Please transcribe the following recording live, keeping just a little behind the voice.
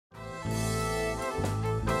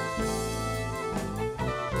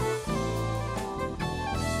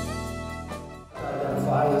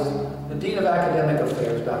identify is the Dean of Academic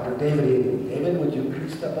Affairs, Dr. David Egan. David, would you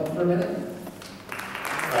please step up for a minute?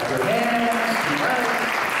 Clap your hands.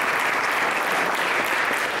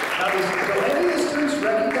 Now, do any of the students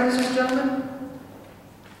recognize this gentleman?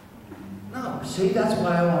 No. See, that's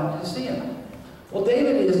why I wanted to see him. Well,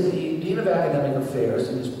 David is the Dean of Academic Affairs,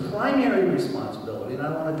 and his primary responsibility, and I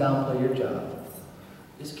don't want to downplay your job,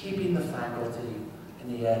 is keeping the faculty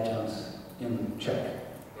and the adjuncts in check.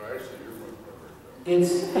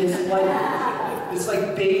 It's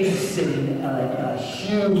like babysitting on a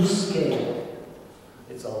huge scale.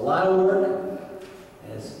 It's a lot of work,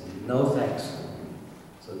 and it's no thanks.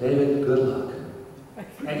 So David, good luck.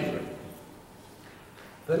 Thank you.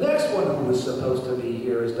 The next one who was supposed to be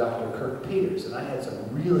here is Dr. Kirk Peters, and I had some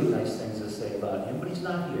really nice things to say about him, but he's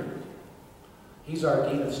not here. He's our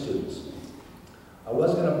Dean of Students. I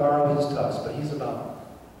was going to borrow his tux, but he's about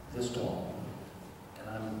this tall, and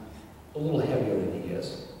I'm a little heavier than he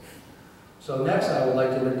is. So next I would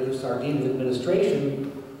like to introduce our Dean of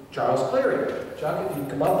Administration, Charles Cleary. Chuck, if you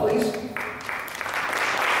come up, please.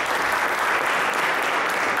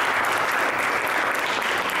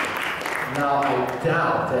 Now, I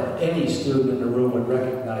doubt that any student in the room would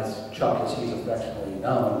recognize Chuck as he's affectionately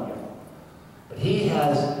known, but he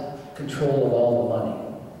has control of all the money.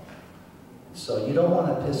 So you don't want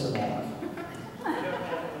to piss him off.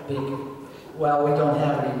 Well, we don't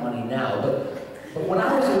have any money now, but when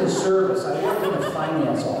I was in the service, I worked in the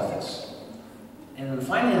finance office. And in the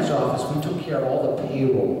finance office, we took care of all the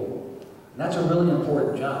payroll. And that's a really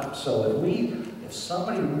important job. So if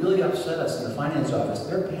somebody really upset us in the finance office,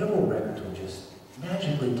 their payroll records would just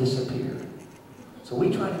magically disappear. So we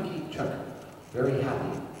try to keep Chuck very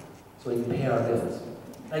happy so he can pay our bills.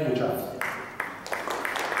 Thank you, Charles.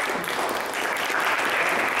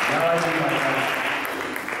 Now I do my job.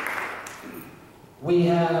 We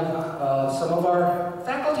have some of our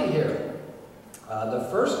faculty here. The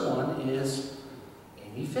first one is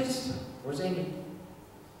Amy Fist. Where's Amy?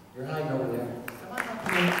 You're hiding over there. Come on up.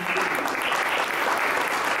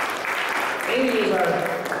 Amy is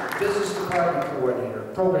our business department coordinator,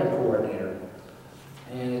 program coordinator.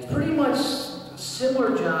 And it's pretty much a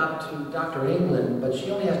similar job to Dr. England, but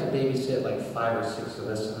she only has to babysit like 5 or 6 of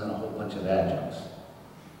us and then a whole bunch of adjuncts.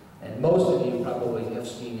 And most of you probably have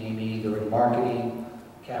seen Amy either in marketing,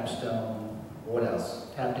 capstone, what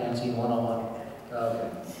else? Tap dancing 101?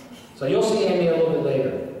 Okay. So you'll see Amy a little bit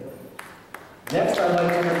later. Next, I'd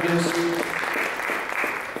like to introduce,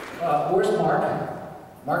 where's Mark?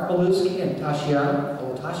 Mark Maluski and Tashian.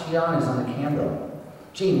 Oh, Tashian is on the camera.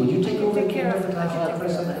 Jean, would you take over the camera for Tashian for a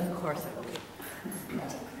second? Of course I will.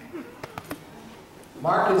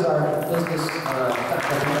 Mark is our business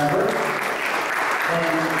faculty member.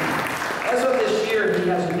 And as of this year, he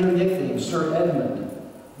has a new nickname, Sir Edmund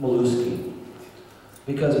Maluski.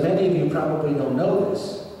 Because many of you probably don't know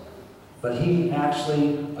this, but he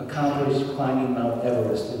actually accomplished climbing Mount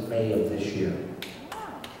Everest in May of this year.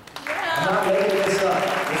 I'm not making this up.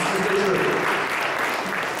 This is the truth.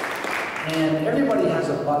 And everybody has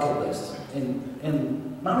a bucket list.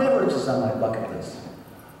 And Mount Everest is on my bucket list.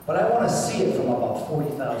 But I want to see it from about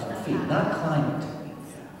 40,000 feet, not climb it.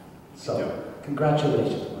 So,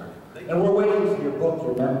 congratulations, Mark. And we're waiting for your book,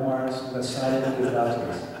 your memoirs. I'm going to sign it and give it out to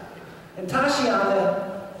us. And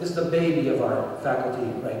Tashiana is the baby of our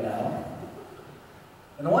faculty right now.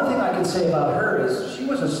 And the one thing I can say about her is she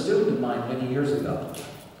was a student of mine many years ago,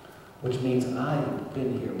 which means I've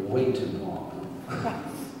been here way too long.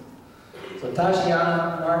 So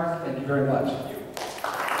Tashiana, Mark, thank you very much.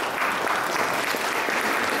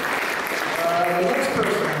 The next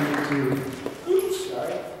person we need to,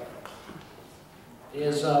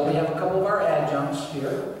 is we have a couple of our adjuncts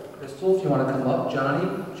here. Crystal, if you want to come up. Johnny,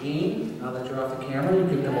 Jean, now that you're off the camera, you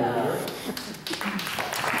can come over here.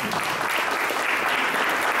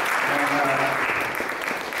 And,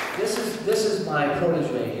 this is my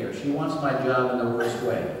protege here. She wants my job in the worst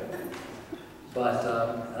way. But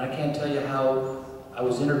and I can't tell you how I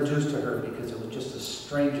was introduced to her because it was just the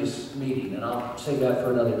strangest meeting, and I'll save that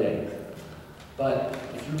for another day. But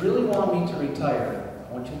if you really want me to retire,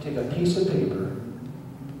 I want you to take a piece of paper,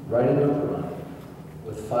 write a number on it,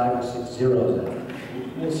 with 5 or 6 zeros in it.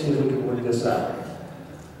 We'll see if we can work this out.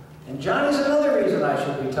 And Johnny's another reason I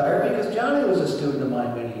should retire, because Johnny was a student of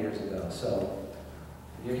mine many years ago. So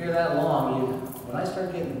if you're here that long, when I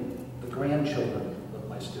start getting the grandchildren of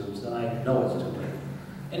my students, then I know it's too late.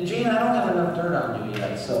 And Jean, I don't have enough dirt on you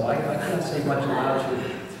yet, so I can't say much about you.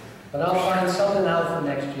 But I'll find something out for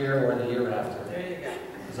next year or the year after. There you go.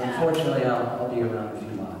 Because unfortunately, I'll be around a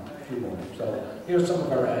few more. So here's some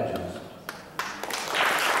of our adjuncts.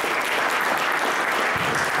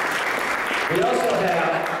 We also have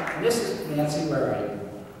Nancy, where are you?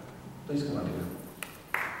 Please come on here.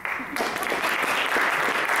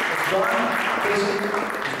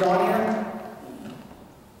 Is Dawn here?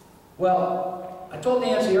 Well, I told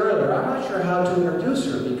Nancy earlier, I'm not sure how to introduce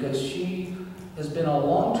her because she has been a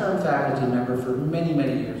long-term faculty member for many,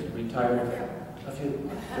 many years, retired a few,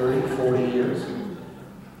 30, 40 years.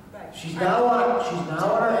 She's now on our...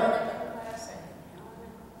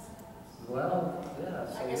 Well, yeah.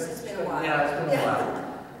 So I guess it's been a while. Yeah, it's been a while.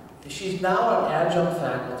 She's now an adjunct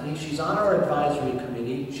faculty. She's on our advisory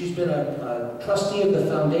committee. She's been a trustee of the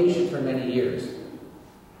foundation for many years.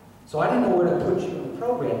 So I didn't know where to put you in the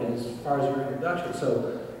program as far as your introduction.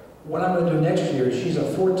 So what I'm going to do next year is she's a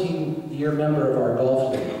 14-year member of our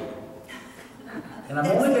golf league. And I'm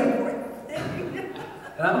only going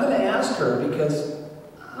to ask her because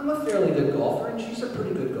I'm a fairly good golfer and she's a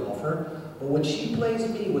pretty good golfer. But when she plays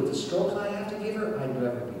me with the strokes I have to give her, I'd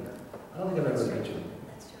never beat her. I don't think I've ever beat you.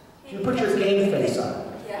 You put your game face on.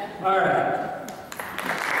 Yeah. All right.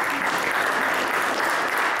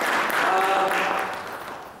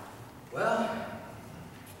 Well,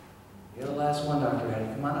 you're the last one, Dr.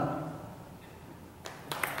 Hattie. Come on up.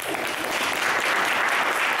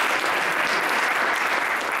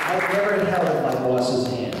 I've never held my boss's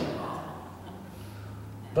hand.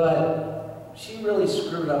 But she really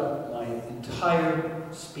screwed up my entire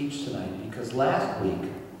speech tonight because last week,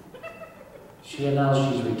 she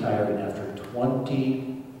announced she's retiring after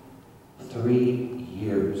 23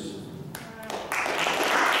 years. And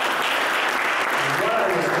what I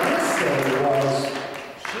was going to say was,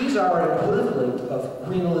 she's our equivalent of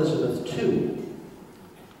Queen Elizabeth II,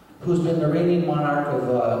 who's been the reigning monarch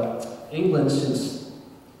of England since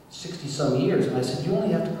 60-some years. And I said, you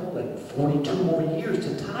only have to go like 42 more years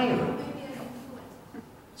to tie her.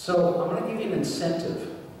 So I'm going to give you an incentive.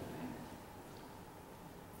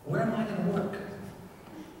 Where am I going to work?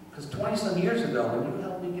 Because 20-some years ago, when you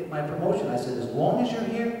helped me get my promotion, I said, as long as you're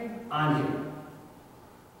here, I'm here.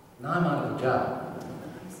 Now I'm out of a job.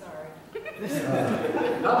 I'm sorry.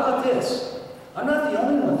 How about this? I'm not the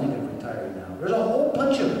only one thinking of retiring now. There's a whole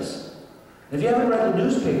bunch of us. If you haven't read the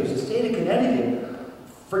newspapers, the state of Connecticut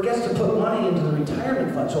forgets to put money into the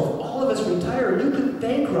retirement fund. So if all of us retire, you could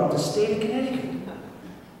bankrupt the state of Connecticut.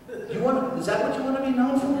 Is that what you want to be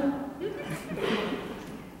known for? Is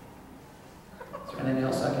there anything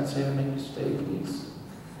else I can say to make you stay, please?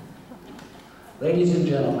 Ladies and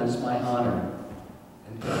gentlemen, it's my honor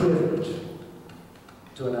and privilege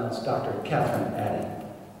to announce Dr. Catherine Addy.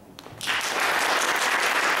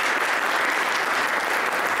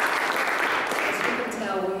 As you can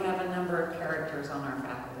tell, we have a number of characters on our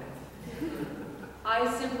faculty. I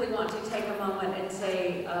simply want to take a moment and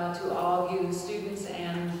say to all you students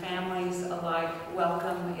and families alike,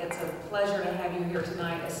 welcome. It's a pleasure to have you here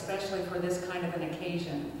tonight, especially for this kind of an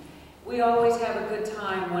occasion. We always have a good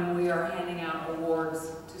time when we are handing out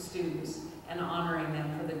awards to students and honoring them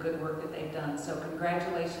for the good work that they've done. So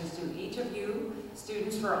congratulations to each of you,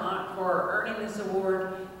 students, for earning this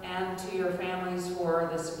award, and to your families for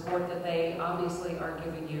the support that they obviously are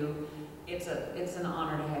giving you. It's an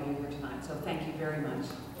honor to have you here tonight, so thank you very much.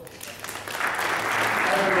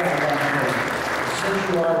 Since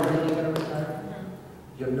you are really going to retire,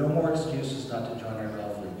 you have no more excuses not to join our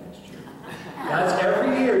golf league next year. That's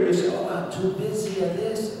every year you say, oh, I'm too busy at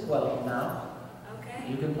this. Well, now,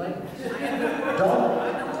 you can play. Don't.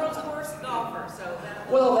 I'm the world's worst golfer, so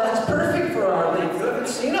Well, that's perfect for our league. You haven't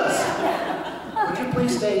seen us. Would you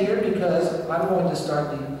please stay here because I'm going to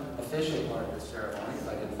start the official part of the ceremony.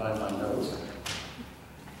 Find my notes.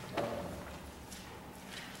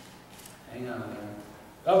 Hang on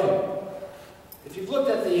there. Okay. If you've looked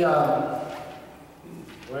at the,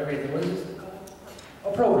 what is this called?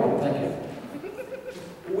 Oh, program, thank you.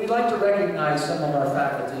 We'd like to recognize some of our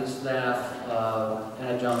faculty, staff,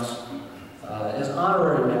 adjuncts, as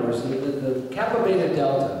honorary members. The Kappa Beta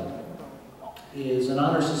Delta is an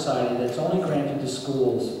honor society that's only granted to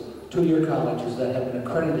schools, two-year colleges that have been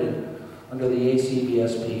accredited under the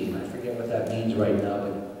ACBSP, and I forget what that means right now,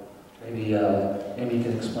 but maybe you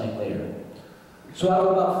can explain later. So out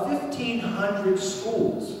of about 1,500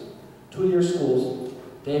 schools, two-year schools,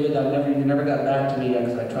 David, you never got back to me yet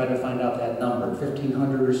because I tried to find out that number.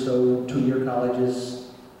 1,500 or so two-year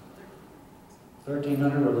colleges,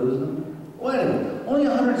 1,300, we're losing them? Well, anyway, only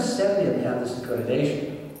 170 of them have this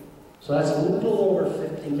accreditation. So that's a little over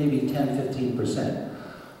 50, maybe 10, 15%.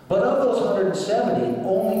 But of those 170,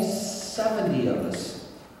 only 70 of us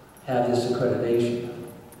have this accreditation.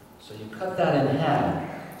 So you cut that in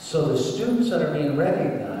half. So the students that are being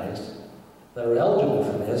recognized, that are eligible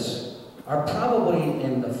for this, are probably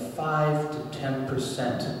in the 5 to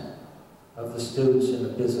 10% of the students in the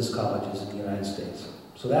business colleges in the United States.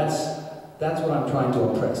 So that's what I'm trying to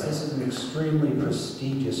impress. This is an extremely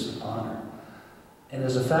prestigious honor. And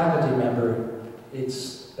as a faculty member,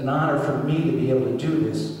 it's an honor for me to be able to do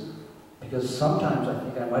this, because sometimes I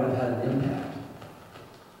think I might have had an impact.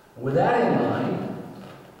 And with that in mind,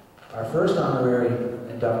 our first honorary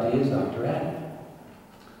inductee is Dr. Addy.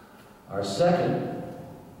 Our second,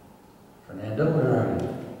 Fernando, where are you?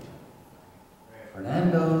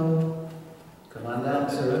 Fernando, come on down,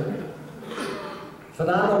 sir.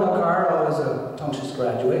 Fernando Macaro is a Tunxis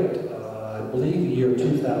graduate, I believe year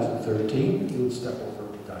 2013. You would step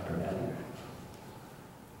over to Dr. Addy.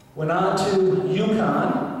 Went on to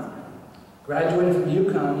UConn, graduated from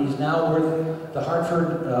UConn. He's now with the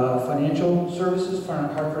Hartford Financial Services,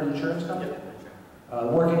 Hartford Insurance Company,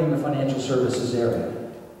 working in the financial services area.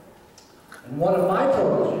 And one of my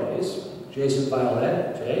proteges, Jason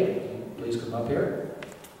Violet, Jay, please come up here.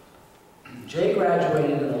 Jay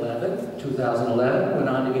graduated in 2011, went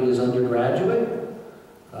on to get his undergraduate.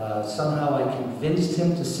 Somehow I convinced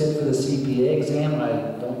him to sit for the CPA exam, I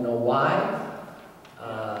don't know why.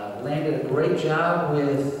 Landed a great job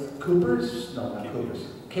with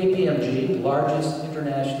KPMG, largest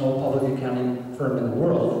international public accounting firm in the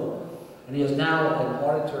world. And he is now an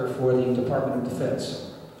auditor for the Department of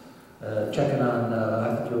Defense. Checking on,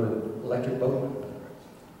 I think you're an electric boat.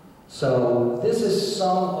 So this is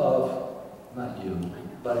some of, not you,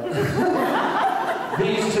 but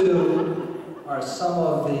these two are some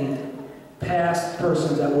of the past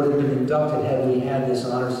persons that would have been inducted had we had this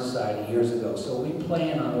honor society years ago. So we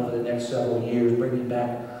plan on over the next several years bringing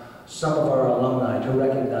back some of our alumni to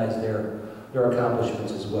recognize their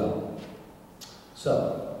accomplishments as well.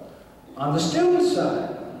 So, on the student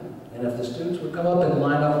side, and if the students would come up and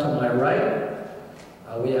line up to my right,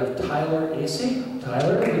 we have Tyler Acey.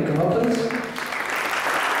 Tyler, can you come up, please?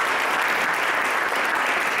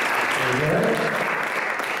 Here.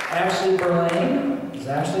 Ashley Berlane. Is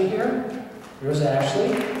Ashley here? Here's Ashley.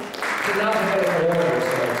 She's not the order,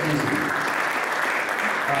 so it's easy.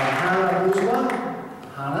 Hannah Ruzwa.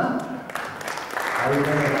 Hannah. How are you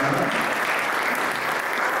doing, Hannah?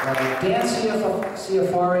 Dan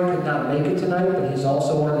Ciafari could not make it tonight, but he's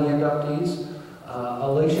also one of the inductees.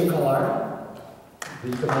 Alicia Kalar.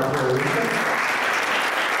 Please come up here, Alicia.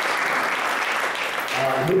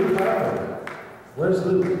 Luke Carter. Where's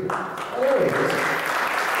Luke? Oh, there he is.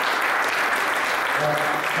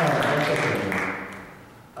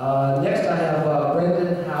 Next I have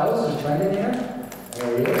Brendan Howes. Is Brendan here?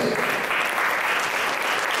 There he is.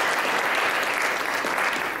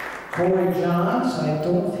 Corey Johns. I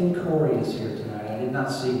don't think Corey is here tonight. I did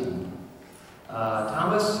not see him.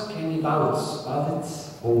 Thomas Kenny Bowitz.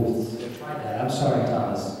 Oh, try that. I'm sorry,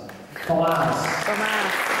 Thomas. Tomas.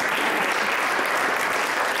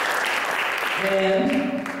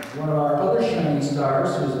 And one of our other shining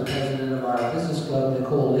stars, who's the president of our business club,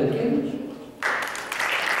 Nicole Lipkin.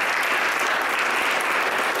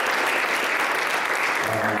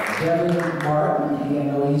 Devin Martin, I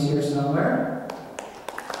know he's here somewhere.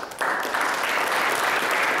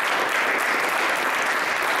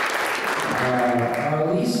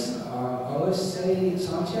 Arlise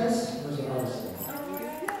Sanchez? Where's Arlise?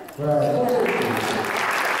 Where are they?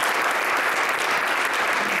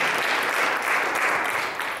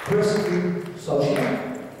 Kristen Socia.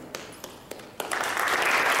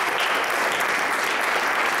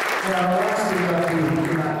 Now, the last thing who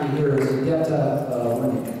cannot be here is Yetta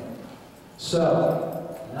Winnick. So,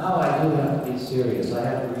 now I do have to be serious. I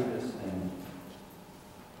have to read this thing.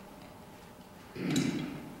 Am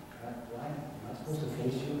I supposed to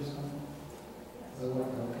face you or something?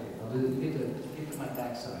 Okay, I'll get to my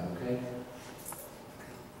backside, okay?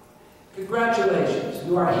 Congratulations.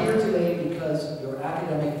 You are here today because your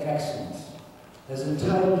academic excellence has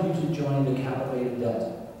entitled you to join the Kappa Beta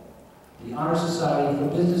Delta, the Honor Society for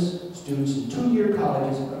Business Students in two-year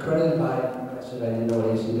colleges accredited by, I said I didn't know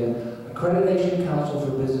what AC did, Accreditation Council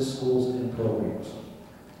for Business Schools and Programs.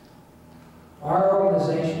 Our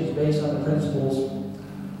organization is based on the principles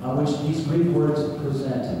on which these Greek words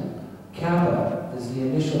present. Kappa is the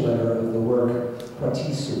initial letter of the word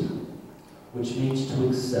pratisu, which means to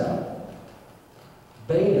excel.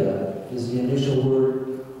 Beta is the initial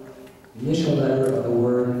letter of the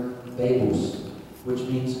word bebus, which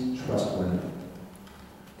means trustworthy.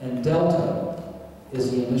 And delta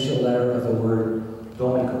is the initial letter of the word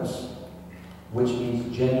domikos, which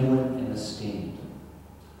means genuine and esteemed.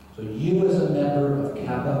 So you as a member of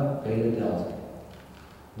Kappa Beta Delta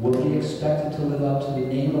will be expected to live up to the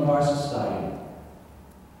name of our society.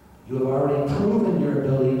 You have already proven your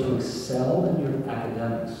ability to excel in your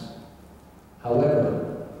academics.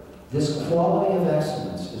 However, This quality of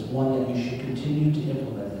excellence is one that you should continue to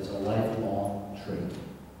implement as a lifelong trait.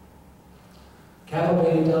 Kappa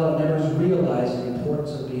Beta Delta members realize the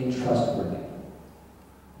importance of being trustworthy.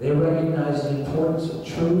 They recognize the importance of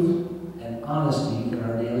truth and honesty in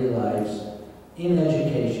our daily lives, in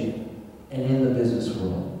education, and in the business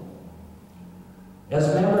world.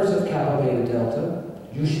 As members of Kappa Beta Delta,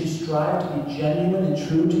 you should strive to be genuine and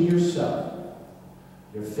true to yourself,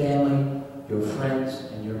 your family, your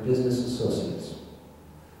friends, and your business associates.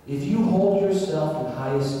 If you hold yourself in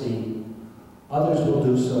high esteem, others will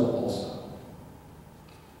do so also.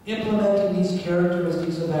 Implementing these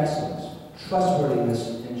characteristics of excellence,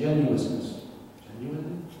 trustworthiness, and genuineness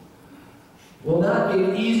will not be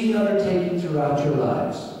an easy undertaking throughout your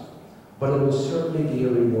lives, but it will certainly be a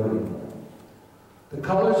rewarding one. The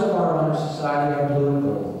colors of our honor society are blue and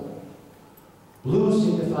gold. Blue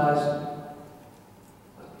signifies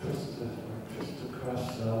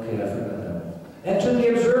okay, I forgot that. And to the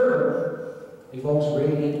observer, evokes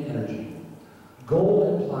radiant energy.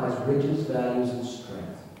 Gold implies riches, values, and strength.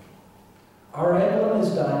 Our emblem is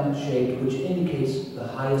diamond-shaped, which indicates the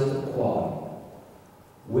highest of quality.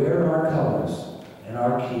 Wear our colors and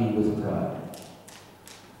our key with pride.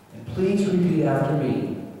 And please repeat after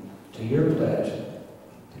me to your pledge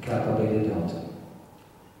to Kappa Beta Delta.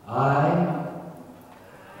 I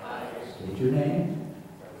state your name.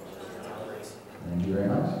 Thank you very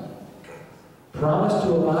much. Promise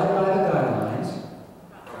to abide by the guidelines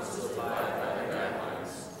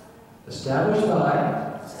established by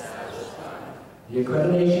the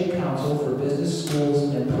Accreditation Council for Business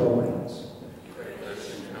Schools and Programs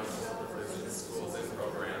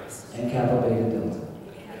and Kappa Beta Delta.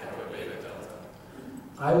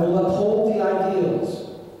 I will uphold the ideals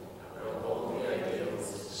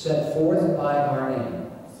set forth by our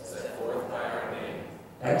name.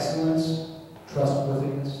 Excellence,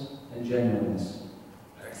 trustworthiness, and genuineness.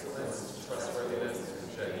 Excellence, trustworthiness,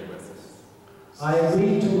 and genuineness. I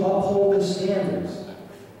agree to uphold the standards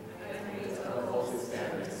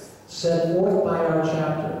set forth by our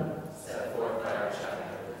chapter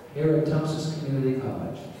here at Tunxis Community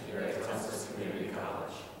College.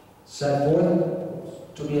 Set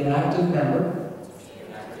forth to be an active member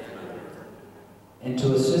and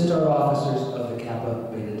to assist our officers of the Kappa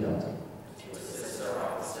Beta Delta.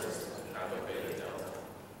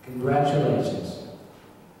 Congratulations.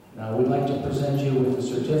 Now we'd like to present you with a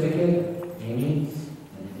certificate, Amy.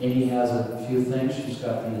 And Amy has a few things. She's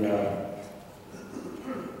got the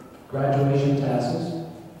graduation tassels,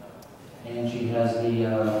 and she has the,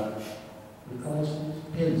 what do you call those things?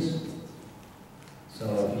 Pins.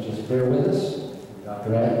 So if you just bear with us,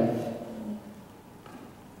 Dr. Adam.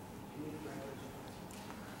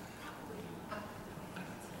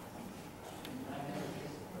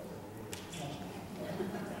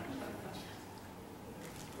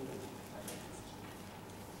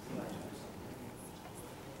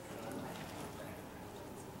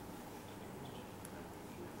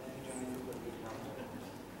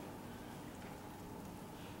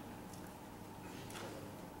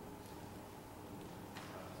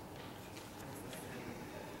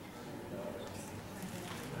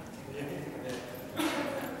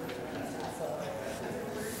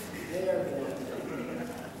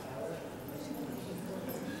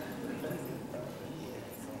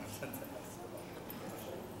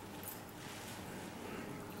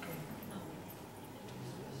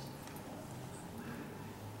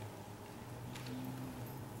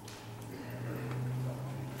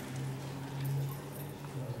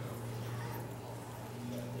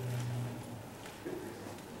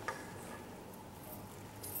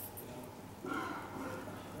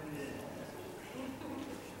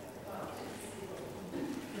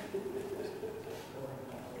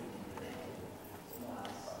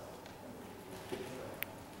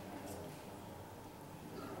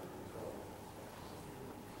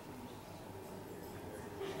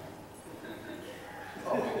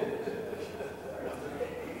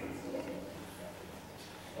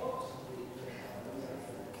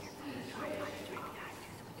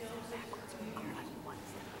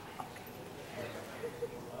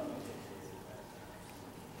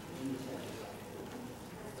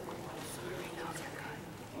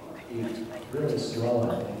 Really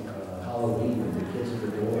slow, I think, Halloween with the kids at the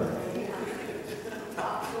door.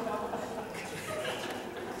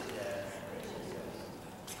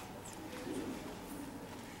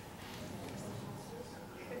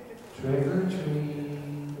 Trick or treat.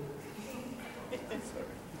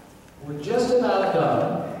 We're just about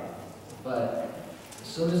done, but as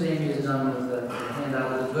soon as Amy is done with the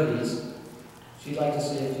handout of the goodies, she'd like to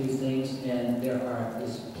say a few things, and there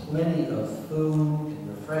is plenty of food,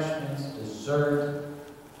 and refreshments, dessert.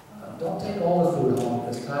 Don't take all the food home,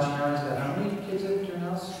 because gosh, Karen's got how many kids at your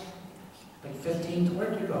house? Like 15?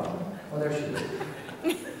 Where'd you go? Oh, there she is.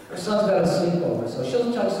 Her son's got a sleepover, so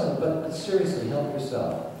she'll try some, but seriously, help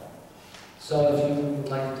yourself. So if you would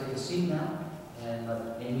like to take a seat now, and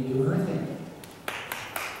let Amy do her thing.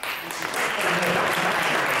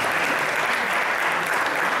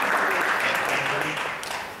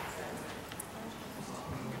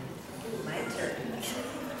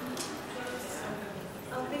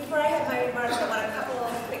 Before I have my remarks, I want a couple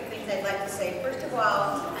of quick things I'd like to say. First of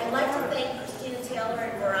all, I'd like to thank Christina Taylor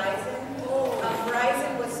and Verizon.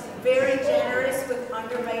 Verizon was very generous with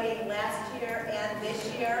underwriting last year and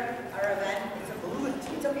this year, our event.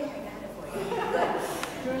 It's okay, I got it for you.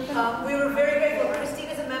 Good. We were very grateful.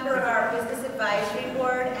 Christina's a member of our Business Advisory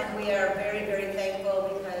Board, and we are very, very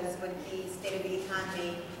thankful because with the state of the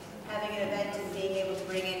economy, having an event and being able to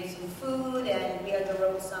bring in some food and be able to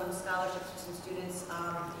wrote some scholarships for some students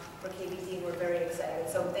for KBD, we're very excited.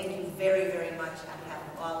 So thank you very, very much on behalf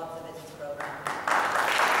of all of the business program.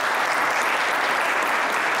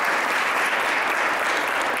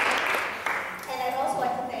 And I'd also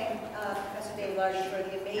like to thank Professor Dave Lardy for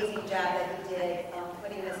the amazing job that he did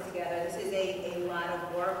putting this together. This is a lot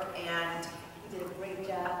of work, and he did a great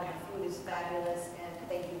job, and the food is fabulous, and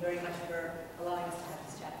thank you very much for allowing us to have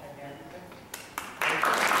this chapter here.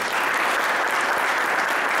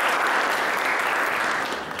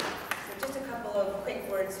 So just a couple of quick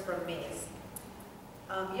words from me.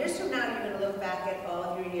 Years from now, you're going to look back at all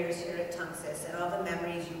of your years here at Tunxis and all the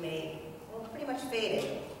memories you made, well, pretty much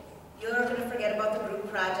faded. You're going to forget about the group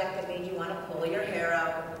project that made you want to pull your hair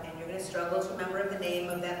out, and you're going to struggle to remember the name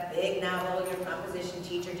of that big novel your composition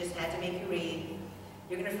teacher just had to make you read.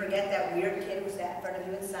 You're going to forget that weird kid who sat in front of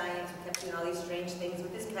you in science who kept doing all these strange things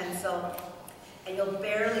with his pencil. And you'll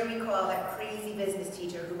barely recall that crazy business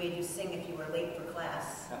teacher who made you sing if you were late for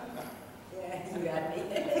class. Yeah, you got me.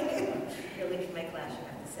 If you're late for my class, you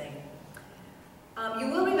have to sing. You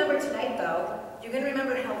will remember tonight, though. You're going to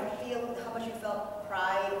remember how much you felt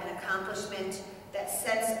pride and accomplishment, that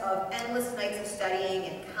sense of endless nights of studying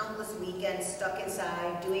and countless weekends stuck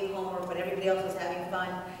inside, doing homework when everybody else was having fun,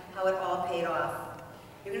 how it all paid off.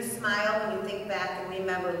 You're going to smile when you think back and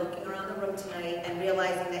remember looking around the room tonight and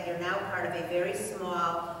realizing that you're now part of a very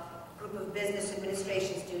small group of business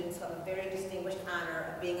administration students who have a very distinguished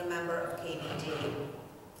honor of being a member of KBD.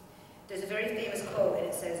 There's a very famous quote, and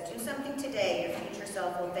it says, "Do something today your future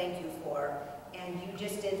self will thank you for," and you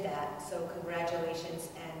just did that, so congratulations,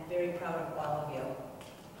 and very proud of all of you.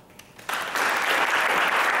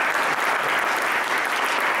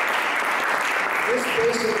 This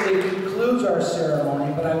basically concludes our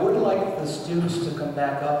ceremony, but I would like the students to come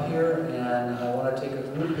back up here, and I want to take a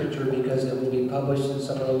group picture because it will be published in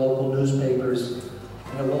some of the local newspapers,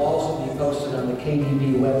 and it will also be posted on the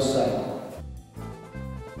KBD website.